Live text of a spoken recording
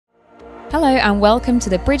Hello and welcome to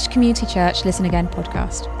the Bridge Community Church Listen Again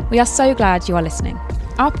podcast. We are so glad you are listening.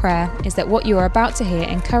 Our prayer is that what you are about to hear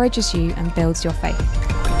encourages you and builds your faith.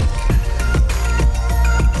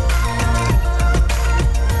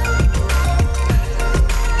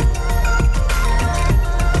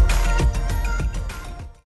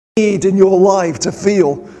 Need in your life to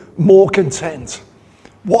feel more content?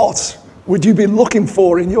 What would you be looking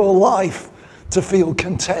for in your life to feel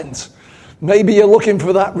content? Maybe you're looking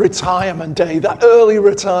for that retirement day, that early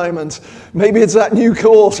retirement. Maybe it's that new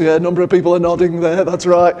course. Yeah, a number of people are nodding there, that's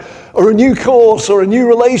right. Or a new course, or a new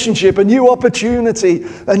relationship, a new opportunity,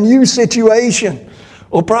 a new situation.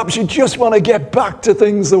 Or perhaps you just want to get back to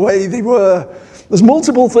things the way they were. There's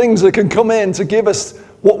multiple things that can come in to give us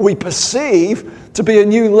what we perceive to be a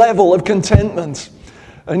new level of contentment.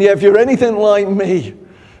 And yet, if you're anything like me,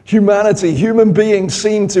 human beings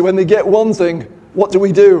seem to, when they get one thing, what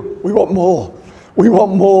do? We want more. We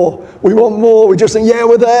want more. We want more. We just think, yeah,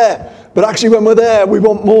 we're there. But actually, when we're there, we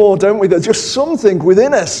want more, don't we? There's just something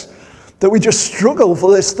within us that we just struggle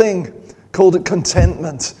for this thing called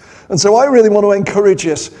contentment. And so I really want to encourage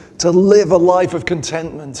us to live a life of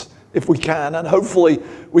contentment if we can. And hopefully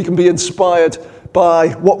we can be inspired by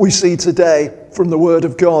what we see today from the Word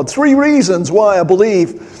of God. 3 reasons why I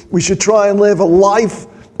believe we should try and live a life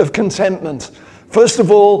of contentment. First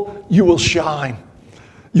of all, you will shine.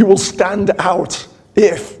 You will stand out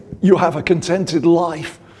if you have a contented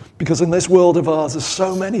life. Because in this world of ours, there's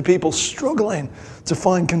so many people struggling to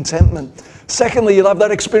find contentment. Secondly, you'll have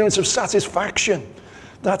that experience of satisfaction.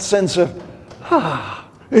 That sense of,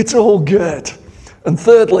 it's all good. And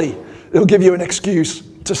thirdly, it'll give you an excuse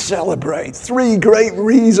to celebrate. 3 great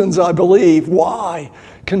reasons, I believe, why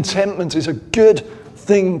contentment is a good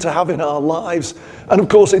thing to have in our lives. And of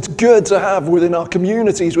course, it's good to have within our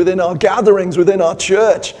communities, within our gatherings, within our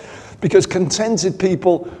church, because contented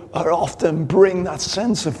people are often bring that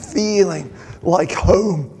sense of feeling like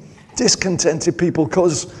home. Discontented people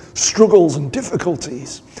cause struggles and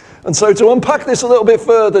difficulties. And so to unpack this a little bit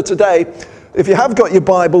further today, if you have got your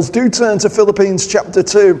Bibles, do turn to Philippians chapter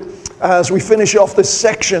 2 as we finish off this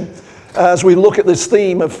section, as we look at this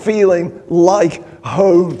theme of feeling like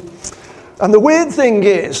home. And the weird thing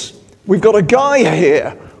is, we've got a guy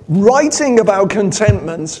here writing about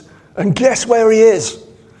contentment, and guess where he is?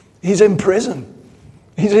 He's in prison.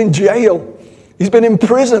 He's in jail. He's been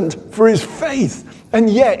imprisoned for his faith, and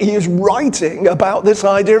yet he is writing about this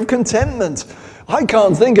idea of contentment. I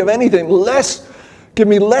can't think of anything give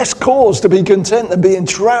me less cause to be content than being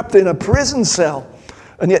trapped in a prison cell.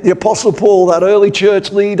 And yet the Apostle Paul, that early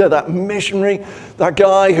church leader, that missionary, that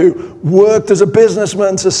guy who worked as a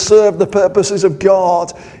businessman to serve the purposes of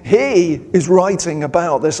God, he is writing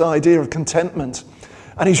about this idea of contentment.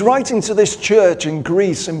 And he's writing to this church in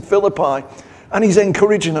Greece, in Philippi, and he's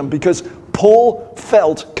encouraging them because Paul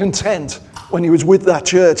felt content when he was with that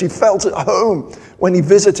church. He felt at home when he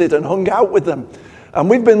visited and hung out with them. And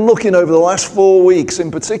we've been looking over the last 4 weeks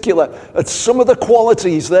in particular at some of the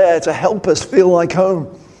qualities there to help us feel like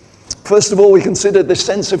home. First of all, we considered this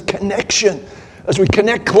sense of connection. As we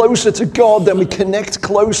connect closer to God, then we connect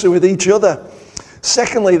closer with each other.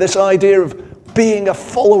 Secondly, this idea of being a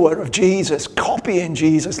follower of Jesus, copying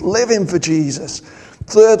Jesus, living for Jesus.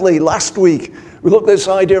 Thirdly, last week, we looked at this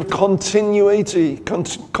idea of continuity,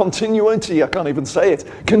 I can't even say it.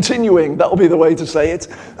 Continuing, that'll be the way to say it.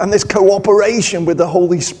 And this cooperation with the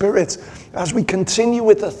Holy Spirit as we continue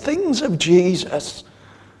with the things of Jesus.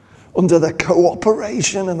 Under the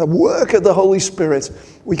cooperation and the work of the Holy Spirit,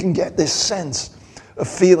 we can get this sense of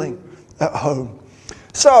feeling at home.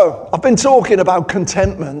 So, I've been talking about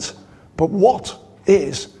contentment, but what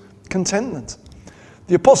is contentment?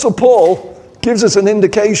 The Apostle Paul gives us an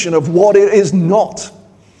indication of what it is not.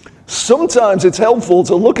 Sometimes it's helpful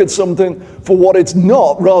to look at something for what it's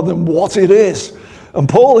not rather than what it is. And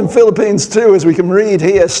Paul in Philippians 2, as we can read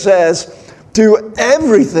here, says, do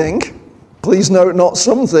everything, please note not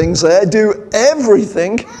some things there, do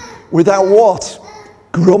everything without what?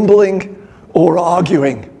 Grumbling or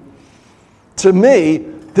arguing. To me,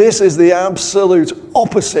 this is the absolute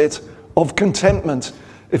opposite of contentment.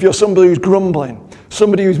 If you're somebody who's grumbling,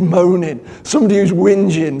 somebody who's moaning, somebody who's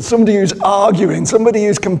whinging, somebody who's arguing, somebody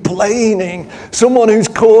who's complaining, someone who's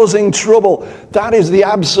causing trouble, that is the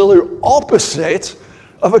absolute opposite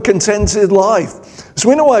of a contented life. So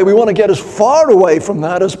in a way, we want to get as far away from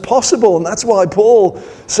that as possible. And that's why Paul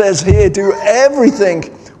says here, do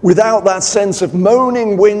everything without that sense of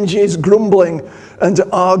moaning, whinges, grumbling, and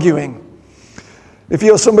arguing. If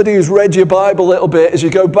you're somebody who's read your Bible a little bit, as you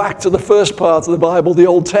go back to the first part of the Bible, the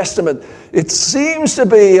Old Testament, it seems to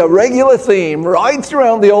be a regular theme right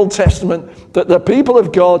throughout the Old Testament that the people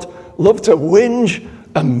of God loved to whinge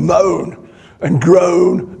and moan and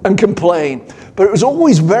groan and complain. But it was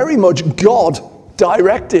always very much God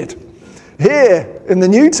directed. Here in the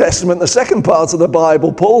New Testament, the second part of the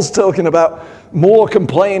Bible, Paul's talking about more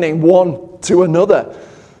complaining one to another.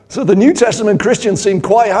 So the New Testament Christians seem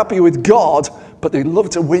quite happy with God, but they love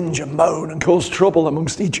to whinge and moan and cause trouble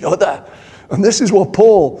amongst each other. And this is what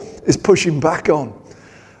Paul is pushing back on.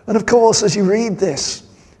 And of course, as you read this,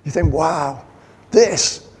 you think, wow,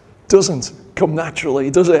 this doesn't come naturally,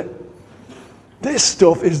 does it? This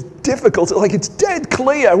stuff is difficult. Like, it's dead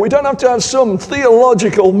clear. We don't have to have some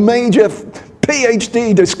theological major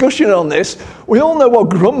PhD discussion on this. We all know what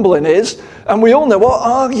grumbling is, and we all know what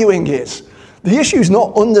arguing is. The issue is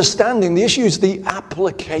not understanding. The issue is the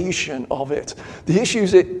application of it. The issue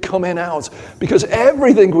is it coming out, because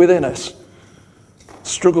everything within us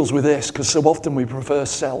struggles with this, because so often we prefer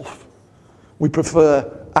self. We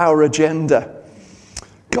prefer our agenda.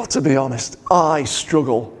 Got to be honest, I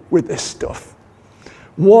struggle with this stuff.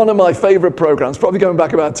 One of my favorite programs, probably going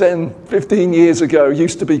back about 10, 15 years ago,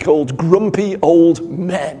 used to be called Grumpy Old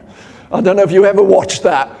Men. I don't know if you ever watched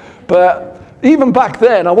that, but even back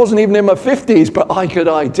then, I wasn't even in my 50s, but I could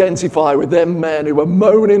identify with them men who were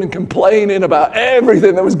moaning and complaining about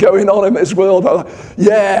everything that was going on in this world. I'm like,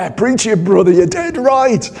 yeah, preach it, brother, you're dead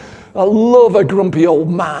right. I love a grumpy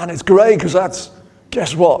old man. It's great, because that's,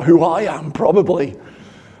 guess what, who I am, probably.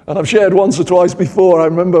 And I've shared once or twice before, I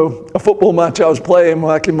remember a football match I was playing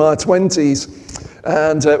back in my 20s,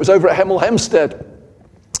 and it was over at Hemel Hempstead.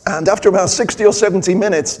 And after about 60 or 70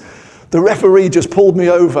 minutes, the referee just pulled me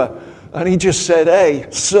over, and he just said, hey,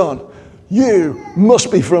 son, you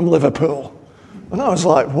must be from Liverpool. And I was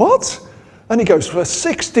like, what? And he goes, for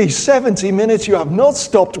 60, 70 minutes, you have not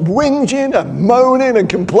stopped whinging and moaning and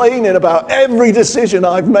complaining about every decision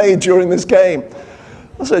I've made during this game.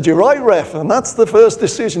 I said, you're right, ref, and that's the first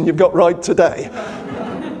decision you've got right today.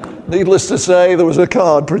 Needless to say, there was a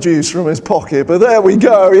card produced from his pocket, but there we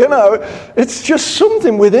go, you know. It's just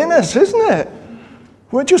something within us, isn't it?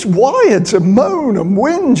 We're just wired to moan and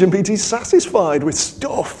whinge and be dissatisfied with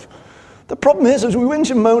stuff. The problem is, as we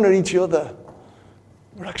whinge and moan at each other,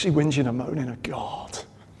 we're actually whinging and moaning at God.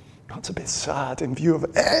 That's a bit sad in view of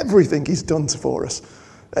everything he's done for us.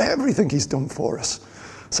 Everything he's done for us.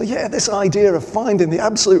 So yeah, this idea of finding the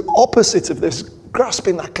absolute opposite of this,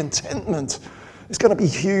 grasping that contentment, is going to be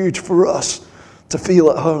huge for us to feel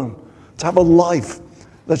at home, to have a life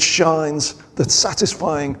that shines, that's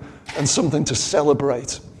satisfying, and something to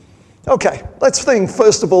celebrate. Okay, let's think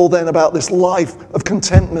first of all then about this life of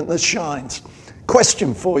contentment that shines.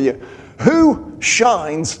 Question for you. Who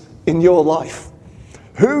shines in your life?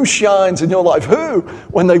 Who shines in your life? Who,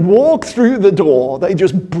 when they walk through the door, they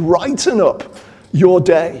just brighten up your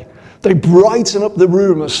day. They brighten up the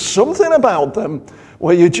room. There's something about them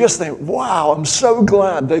where you just think, wow, I'm so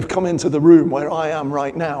glad they've come into the room where I am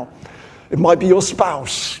right now. It might be your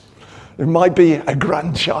spouse. It might be a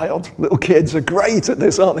grandchild. Little kids are great at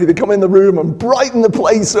this, aren't they? They come in the room and brighten the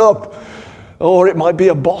place up. Or it might be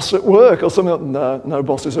a boss at work or something. No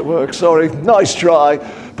bosses at work, sorry. Nice try.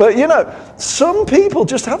 But you know, some people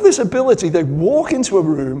just have this ability. They walk into a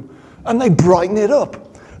room and they brighten it up.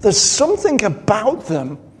 There's something about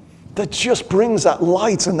them that just brings that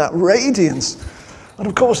light and that radiance. And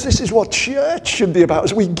of course, this is what church should be about.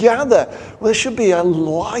 As we gather, well, there should be a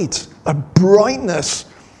light, a brightness,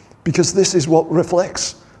 because this is what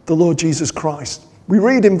reflects the Lord Jesus Christ. We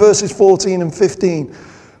read in verses 14 and 15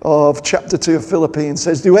 of chapter 2 of Philippians,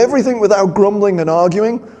 says, do everything without grumbling and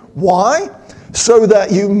arguing. Why? So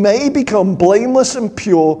that you may become blameless and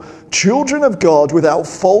pure, children of God without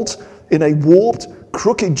fault in a warped,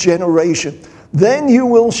 crooked generation. Then you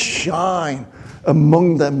will shine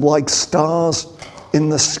among them like stars in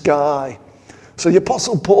the sky. So the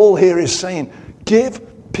Apostle Paul here is saying, give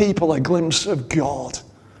people a glimpse of God.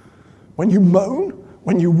 When you moan,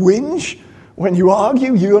 when you whinge, when you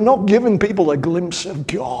argue, you are not giving people a glimpse of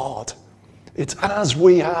God. It's as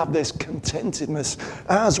we have this contentedness,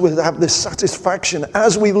 as we have this satisfaction,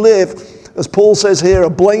 as we live, as Paul says here, a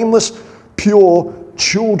blameless, pure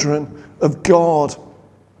children of God.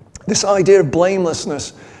 This idea of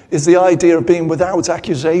blamelessness is the idea of being without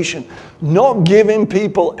accusation, not giving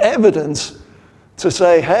people evidence to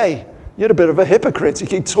say, hey, you're a bit of a hypocrite. You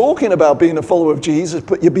keep talking about being a follower of Jesus,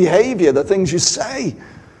 but your behavior, the things you say,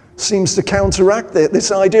 seems to counteract it.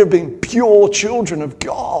 This idea of being pure children of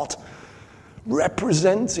God,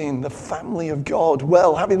 representing the family of God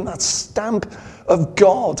well, having that stamp of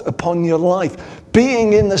God upon your life,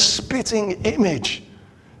 being in the spitting image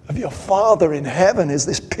of your Father in heaven is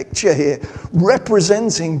this picture here,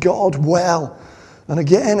 representing God well. And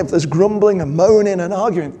again, if there's grumbling and moaning and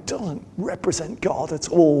arguing, it doesn't represent God at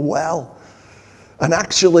all well. And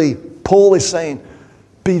actually, Paul is saying,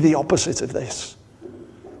 be the opposite of this.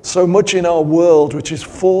 So much in our world which is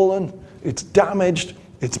fallen, it's damaged,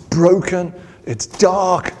 it's broken, it's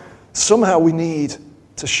dark. Somehow we need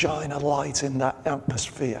to shine a light in that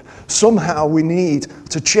atmosphere. Somehow we need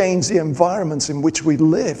to change the environments in which we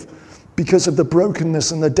live because of the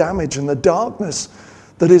brokenness and the damage and the darkness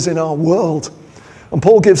that is in our world. And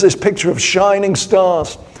Paul gives this picture of shining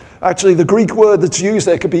stars. Actually, the Greek word that's used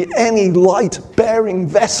there could be any light-bearing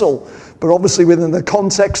vessel, but obviously within the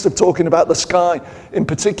context of talking about the sky, in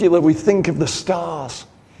particular, we think of the stars.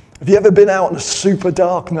 Have you ever been out on a super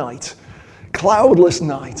dark night, cloudless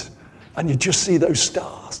night, and you just see those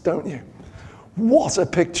stars, don't you? What a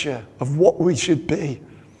picture of what we should be.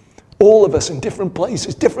 All of us in different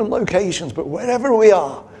places, different locations, but wherever we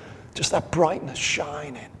are, just that brightness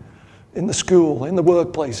shining. In the school, in the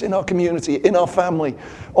workplace, in our community, in our family,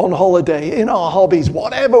 on holiday, in our hobbies,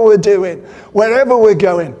 whatever we're doing, wherever we're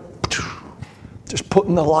going, just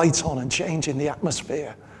putting the lights on and changing the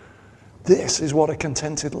atmosphere. This is what a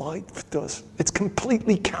contented life does. It's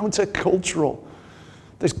completely countercultural.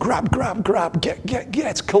 This grab,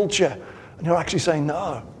 get culture. And you're actually saying,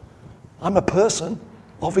 no, I'm a person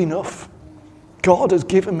of enough. God has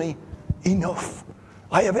given me enough.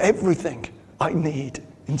 I have everything I need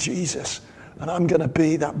in Jesus, and I'm going to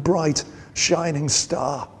be that bright, shining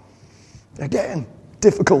star. Again,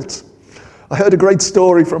 difficult. I heard a great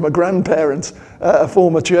story from a grandparent at a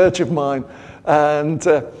former church of mine, and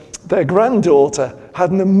their granddaughter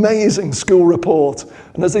had an amazing school report.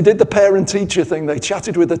 And as they did the parent-teacher thing, they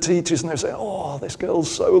chatted with the teachers, and they said, oh, this girl's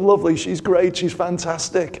so lovely, she's great, she's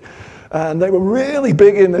fantastic. And they were really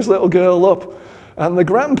bigging this little girl up. And the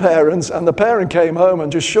grandparents and the parent came home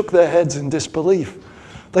and just shook their heads in disbelief.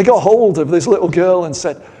 They got hold of this little girl and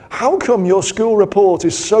said, how come your school report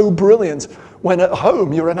is so brilliant when at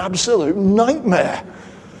home you're an absolute nightmare?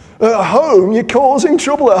 At home you're causing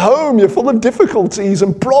trouble. At home you're full of difficulties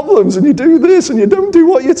and problems, and you do this and you don't do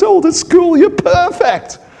what you're told. At school you're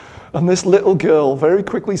perfect. And this little girl very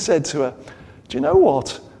quickly said to her, do you know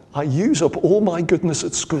what? I use up all my goodness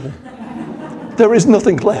at school. There is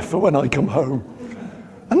nothing left for when I come home.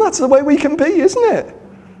 And that's the way we can be, isn't it?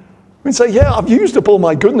 We say, yeah, I've used up all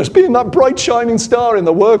my goodness, being that bright shining star in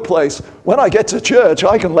the workplace. When I get to church,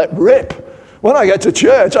 I can let rip. When I get to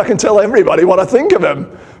church, I can tell everybody what I think of them.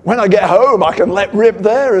 When I get home, I can let rip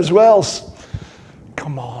there as well.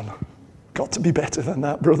 Come on. Got to be better than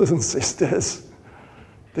that, brothers and sisters.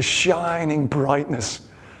 The shining brightness.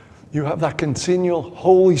 You have that continual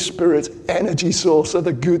Holy Spirit energy source of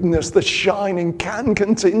the goodness. The shining can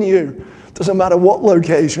continue. Doesn't matter what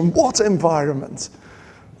location, what environment.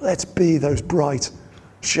 Let's be those bright,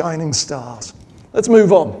 shining stars. Let's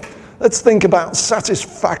move on. Let's think about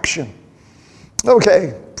satisfaction.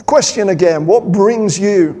 Okay, question again. What brings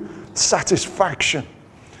you satisfaction?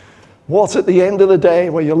 What at the end of the day,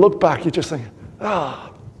 where you look back, you just think,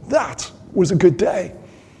 that was a good day.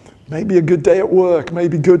 Maybe a good day at work,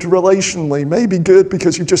 maybe good relationally, maybe good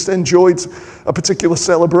because you just enjoyed a particular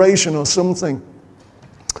celebration or something.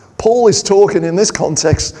 Paul is talking in this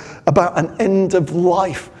context about an end of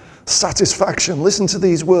life satisfaction. Listen to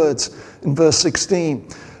these words in verse 16.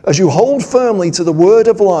 As you hold firmly to the word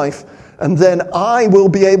of life, and then I will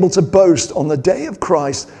be able to boast on the day of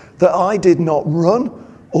Christ that I did not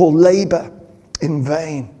run or labor in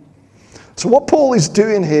vain. So what Paul is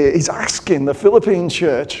doing here is asking the Philippine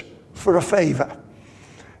church for a favor.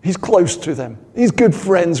 He's close to them. He's good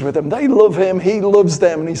friends with them. They love him. He loves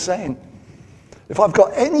them. And he's saying, if I've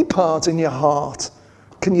got any part in your heart,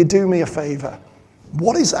 can you do me a favor?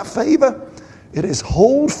 What is that favor? It is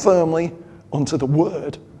hold firmly onto the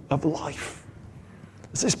word of life.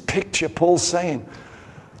 It's this picture Paul's saying,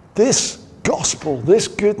 this gospel, this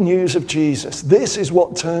good news of Jesus, this is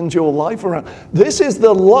what turns your life around. This is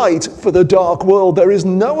the light for the dark world. There is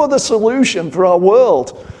no other solution for our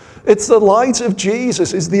world. It's the light of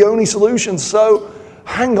Jesus is the only solution. So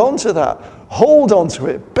hang on to that. Hold on to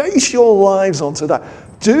it. Base your lives onto that.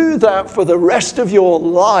 Do that for the rest of your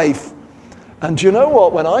life. And you know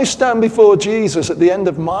what? When I stand before Jesus at the end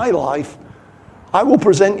of my life, I will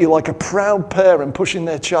present you like a proud parent pushing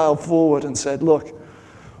their child forward and said, look,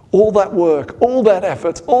 all that work, all that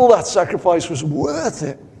effort, all that sacrifice was worth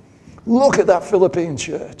it. Look at that Philippine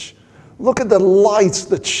church. Look at the light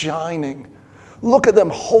that's shining. Look at them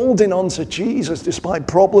holding on to Jesus despite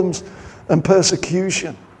problems and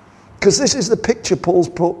persecution. Because this is the picture Paul's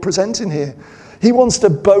presenting here. He wants to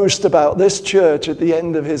boast about this church at the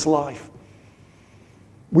end of his life.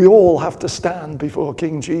 We all have to stand before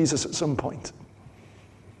King Jesus at some point.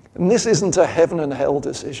 And this isn't a heaven and hell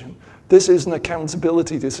decision. This is an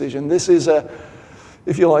accountability decision. This is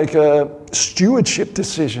if you like, a stewardship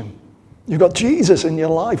decision. You've got Jesus in your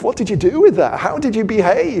life. What did you do with that? How did you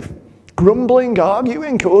behave? Grumbling,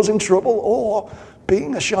 arguing, causing trouble, or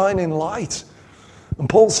being a shining light? And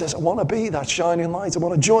Paul says, I want to be that shining light. I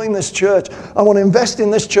want to join this church. I want to invest in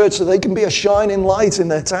this church so they can be a shining light in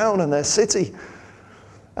their town and their city.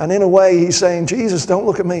 And in a way, he's saying, Jesus, don't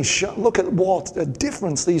look at me. Look at what a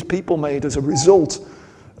difference these people made as a result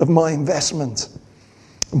of my investment.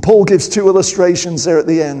 And Paul gives two illustrations there at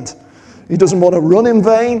the end. He doesn't want to run in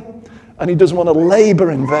vain, and he doesn't want to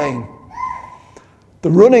labor in vain. The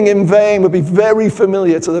running in vain would be very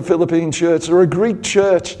familiar to the Philippine church. They're a Greek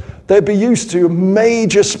church. They'd be used to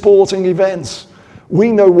major sporting events.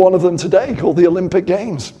 We know one of them today called the Olympic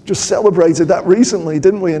Games. Just celebrated that recently,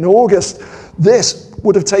 didn't we? In August, this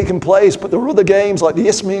would have taken place, but there were other games like the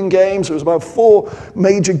Isthmian Games. There was about 4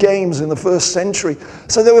 major games in the first century.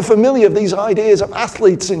 So they were familiar with these ideas of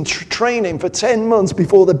athletes in training for 10 months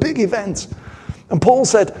before the big event. And Paul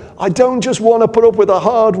said, I don't just want to put up with the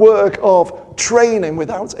hard work of training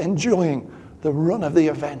without enjoying the run of the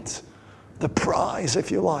event, the prize,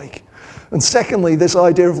 if you like. And secondly, this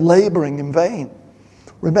idea of laboring in vain.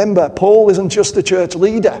 Remember, Paul isn't just a church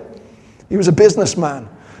leader. He was a businessman.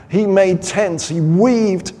 He made tents. He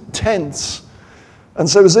weaved tents. And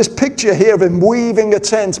so there's this picture here of him weaving a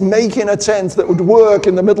tent, making a tent that would work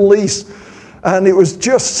in the Middle East. And it was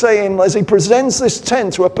just saying, as he presents this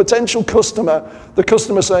tent to a potential customer, the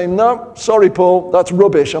customer saying, no, sorry, Paul, that's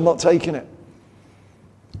rubbish. I'm not taking it.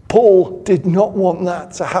 Paul did not want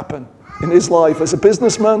that to happen in his life as a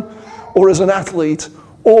businessman or as an athlete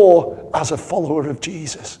or as a follower of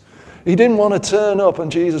Jesus. He didn't want to turn up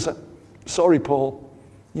and Jesus said, sorry, Paul,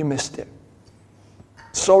 you missed it.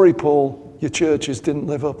 Sorry, Paul, your churches didn't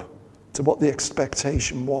live up to what the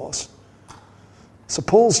expectation was. So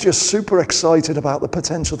Paul's just super excited about the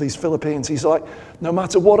potential of these Philippines. He's like, no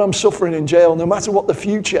matter what I'm suffering in jail, no matter what the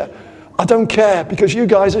future, I don't care because you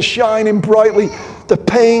guys are shining brightly. The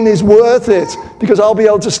pain is worth it because I'll be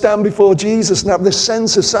able to stand before Jesus and have this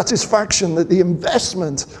sense of satisfaction that the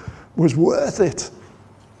investment was worth it.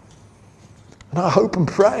 And I hope and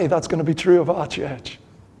pray that's going to be true of our church.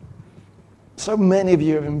 So many of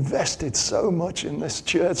you have invested so much in this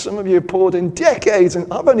church. Some of you have poured in decades,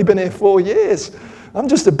 and I've only been here 4 years. I'm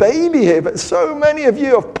just a baby here, but so many of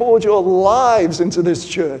you have poured your lives into this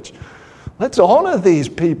church. Let's honor these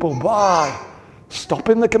people by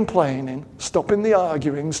stopping the complaining, stopping the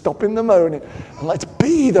arguing, stopping the moaning, and let's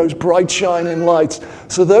be those bright shining lights.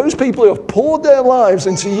 So those people who have poured their lives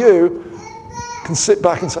into you can sit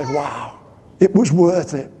back and say, wow, it was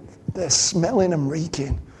worth it. They're smelling and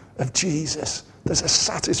reeking of Jesus. There's a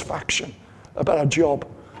satisfaction about our job.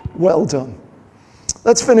 Well done.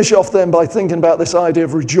 Let's finish off then by thinking about this idea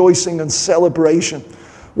of rejoicing and celebration.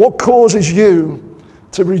 What causes you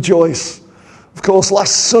to rejoice? Of course,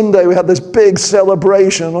 last Sunday we had this big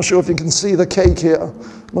celebration. I'm not sure if you can see the cake here.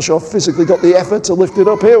 I'm not sure I've physically got the effort to lift it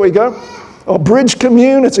up. Here we go. Our Bridge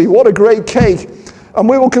community. What a great cake. And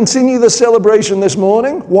we will continue the celebration this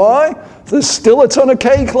morning. Why? There's still a ton of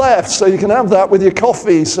cake left, so you can have that with your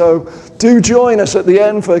coffee. So do join us at the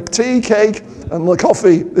end for tea, cake, and the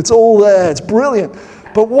coffee. It's all there. It's brilliant.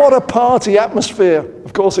 But what a party atmosphere.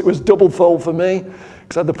 Of course, it was double fold for me,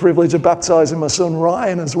 because I had the privilege of baptizing my son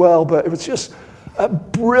Ryan as well. But it was just a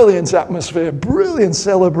brilliant atmosphere, brilliant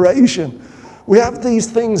celebration. We have these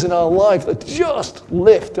things in our life that just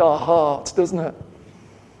lift our hearts, doesn't it?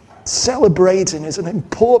 Celebrating is an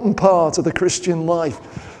important part of the Christian life.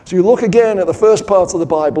 So you look again at the first part of the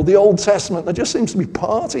Bible, the Old Testament, there just seems to be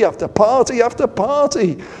party after party after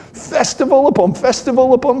party, festival upon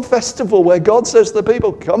festival upon festival, where God says to the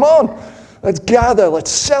people, come on, let's gather,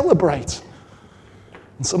 let's celebrate.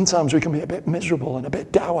 And sometimes we can be a bit miserable and a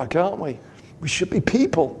bit dour, can't we? We should be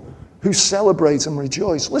people who celebrate and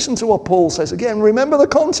rejoice. Listen to what Paul says. Again, remember the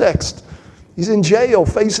context. He's in jail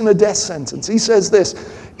facing a death sentence. He says this,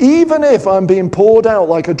 even if I'm being poured out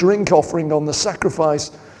like a drink offering on the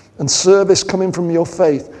sacrifice and service coming from your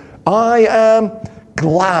faith, I am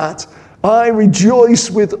glad. I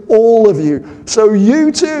rejoice with all of you. So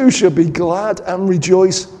you too should be glad and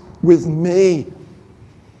rejoice with me.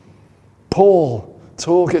 Paul,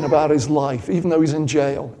 talking about his life, even though he's in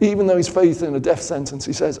jail, even though he's facing a death sentence,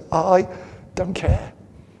 he says, I don't care.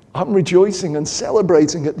 I'm rejoicing and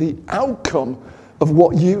celebrating at the outcome of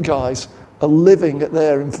what you guys are living at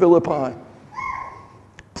there in Philippi.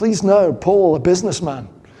 Please know, Paul, a businessman,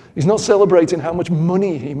 he's not celebrating how much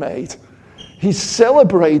money he made. He's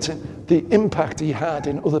celebrating the impact he had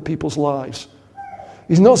in other people's lives.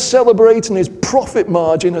 He's not celebrating his profit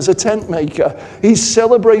margin as a tent maker. He's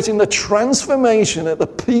celebrating the transformation of the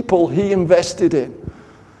people he invested in.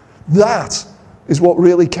 That is what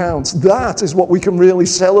really counts. That is what we can really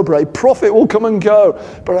celebrate. Profit will come and go,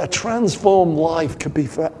 but a transformed life could be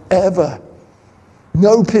forever.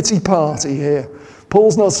 No pity party here.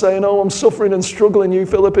 Paul's not saying, oh, I'm suffering and struggling, you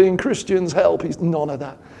Philippine Christians, help. He's none of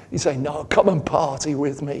that. He's saying, no, come and party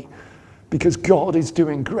with me, because God is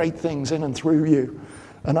doing great things in and through you.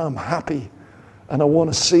 And I'm happy, and I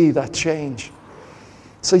want to see that change.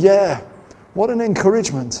 So yeah, what an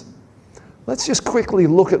encouragement. Let's just quickly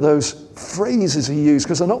look at those phrases he used,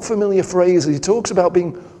 because they're not familiar phrases. He talks about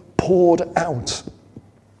being poured out,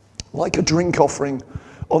 like a drink offering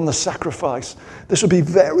on the sacrifice. This would be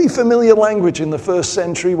very familiar language in the first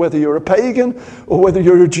century, whether you're a pagan or whether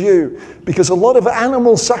you're a Jew, because a lot of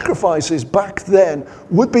animal sacrifices back then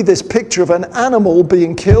would be this picture of an animal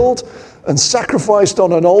being killed and sacrificed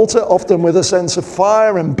on an altar, often with a sense of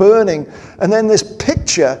fire and burning, and then this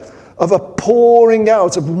picture of a pouring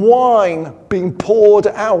out of wine being poured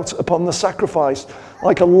out upon the sacrifice,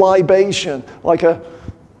 like a libation, like a,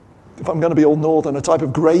 if I'm going to be all northern, a type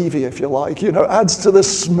of gravy, if you like, adds to the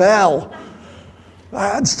smell.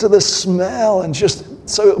 Adds to the smell, and just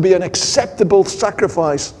so it'll be an acceptable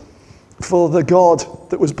sacrifice for the God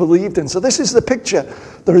that was believed in. So this is the picture.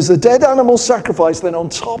 There is the dead animal sacrifice, then on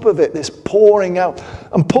top of it, this pouring out.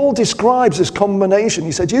 And Paul describes this combination.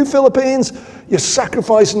 He said, you Philippines, you're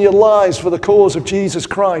sacrificing your lives for the cause of Jesus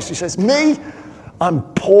Christ. He says, me, I'm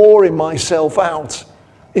pouring myself out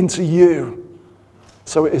into you.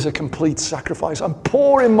 So it is a complete sacrifice. I'm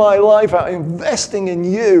pouring my life out, investing in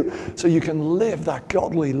you so you can live that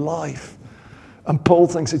godly life. And Paul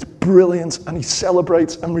thinks it's brilliant, and he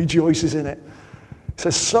celebrates and rejoices in it. He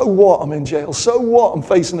says, so what? I'm in jail. So what? I'm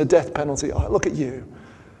facing the death penalty. I look at you,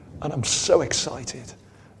 and I'm so excited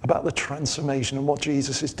about the transformation and what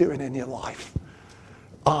Jesus is doing in your life.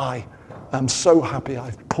 I am so happy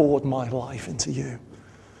I've poured my life into you.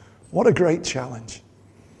 What a great challenge.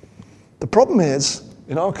 The problem is,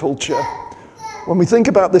 in our culture, when we think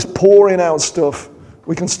about this pouring out stuff,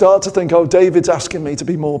 we can start to think, oh, David's asking me to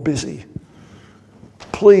be more busy.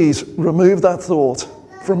 Please remove that thought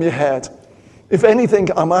from your head. If anything,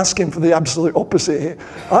 I'm asking for the absolute opposite here.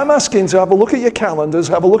 I'm asking to have a look at your calendars,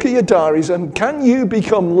 have a look at your diaries, and can you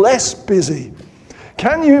become less busy?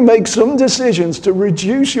 Can you make some decisions to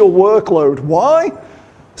reduce your workload? Why?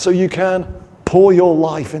 So you can pour your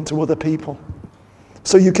life into other people.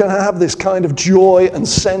 So you can have this kind of joy and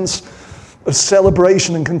sense of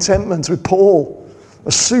celebration and contentment with Paul. A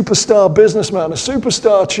superstar businessman, a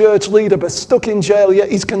superstar church leader, but stuck in jail, yet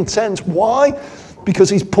he's content. Why? Because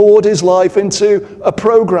he's poured his life into a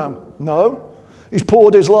program? No. He's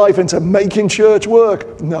poured his life into making church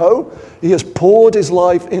work? No. He has poured his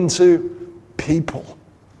life into people.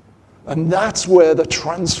 And that's where the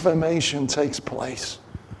transformation takes place.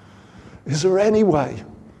 Is there any way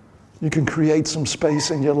you can create some space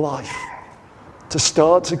in your life to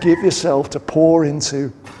start to give yourself to pour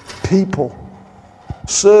into people?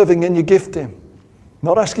 Serving in your gifting.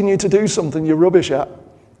 Not asking you to do something you're rubbish at.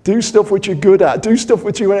 Do stuff which you're good at. Do stuff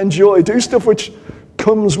which you enjoy. Do stuff which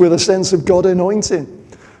comes with a sense of God anointing.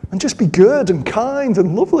 And just be good and kind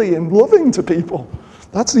and lovely and loving to people.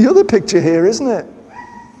 That's the other picture here, isn't it?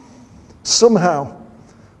 Somehow,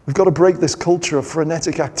 we've got to break this culture of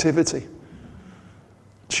frenetic activity.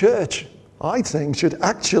 Church, I think, should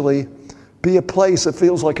actually be a place that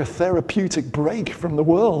feels like a therapeutic break from the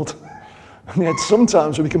world. And yet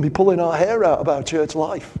sometimes we can be pulling our hair out about church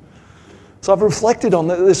life. So I've reflected on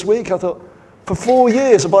that this week. I thought, for 4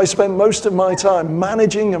 years have I spent most of my time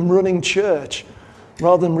managing and running church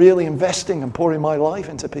rather than really investing and pouring my life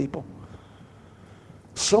into people.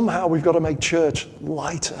 Somehow we've got to make church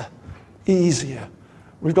lighter, easier.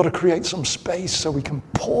 We've got to create some space so we can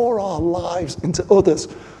pour our lives into others.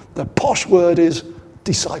 The posh word is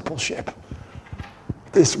discipleship.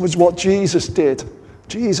 This was what Jesus did.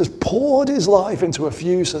 Jesus poured his life into a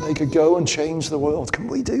few so they could go and change the world. Can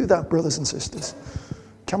we do that, brothers and sisters?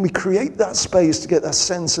 Can we create that space to get that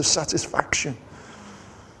sense of satisfaction?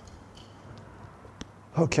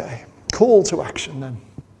 Okay, call to action then.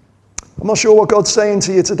 I'm not sure what God's saying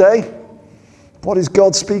to you today. What is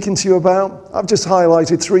God speaking to you about? I've just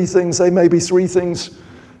highlighted 3 things. They may be 3 things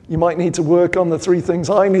you might need to work on, the 3 things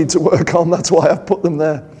I need to work on. That's why I've put them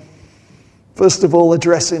there. First of all,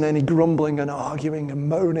 addressing any grumbling and arguing and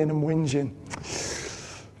moaning and whinging.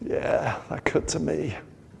 Yeah, that cut to me.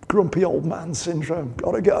 Grumpy old man syndrome.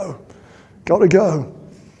 Gotta go. Gotta go.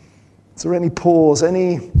 Is there any pause,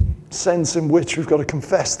 any sense in which we've got to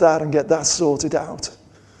confess that and get that sorted out?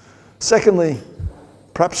 Secondly,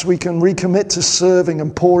 Perhaps we can recommit to serving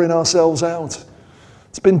and pouring ourselves out.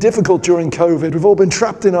 It's been difficult during COVID. We've all been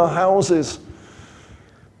trapped in our houses.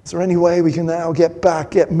 Is there any way we can now get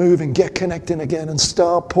back, get moving, get connecting again and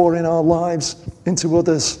start pouring our lives into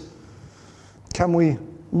others? Can we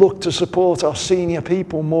look to support our senior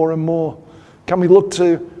people more and more? Can we look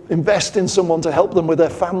to invest in someone to help them with their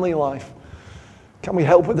family life? Can we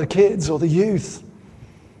help with the kids or the youth?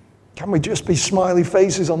 Can we just be smiley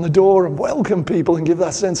faces on the door and welcome people and give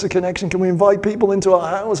that sense of connection? Can we invite people into our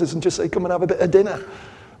houses and just say, come and have a bit of dinner?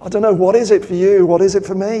 I don't know, what is it for you? What is it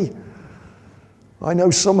for me? I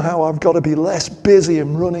know somehow I've got to be less busy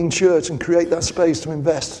in running church and create that space to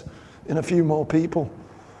invest in a few more people.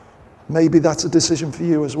 Maybe that's a decision for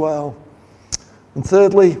you as well. And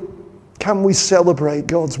thirdly, can we celebrate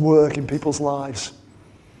God's work in people's lives?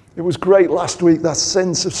 It was great last week, that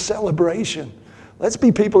sense of celebration. Let's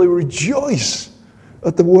be people who rejoice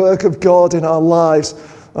at the work of God in our lives.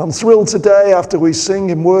 I'm thrilled today, after we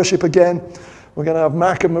sing in worship again, we're going to have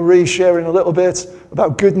Mac and Marie sharing a little bit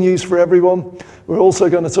about good news for everyone. We're also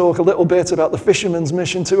going to talk a little bit about the Fisherman's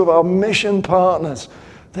Mission, two of our mission partners.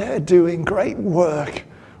 They're doing great work.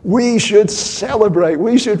 We should celebrate.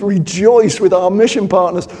 We should rejoice with our mission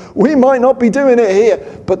partners. We might not be doing it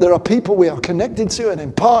here, but there are people we are connected to and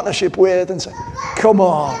in partnership with, and say, come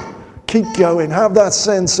on. Keep going. Have that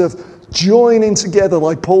sense of joining together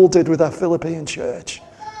like Paul did with our Philippian church.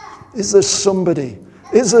 Is there somebody?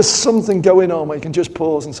 Is there something going on where you can just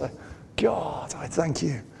pause and say, God, I thank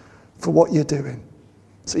you for what you're doing.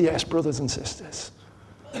 So yes, brothers and sisters,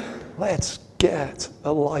 let's get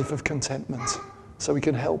a life of contentment so we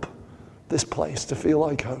can help this place to feel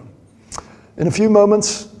like home. In a few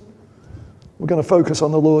moments, we're going to focus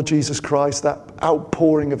on the Lord Jesus Christ, that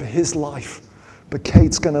outpouring of his life. But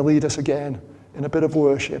Kate's going to lead us again in a bit of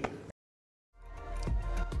worship.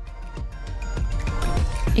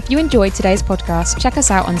 If you enjoyed today's podcast, check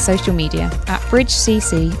us out on social media at Bridge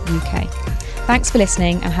CC UK. Thanks for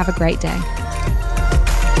listening and have a great day.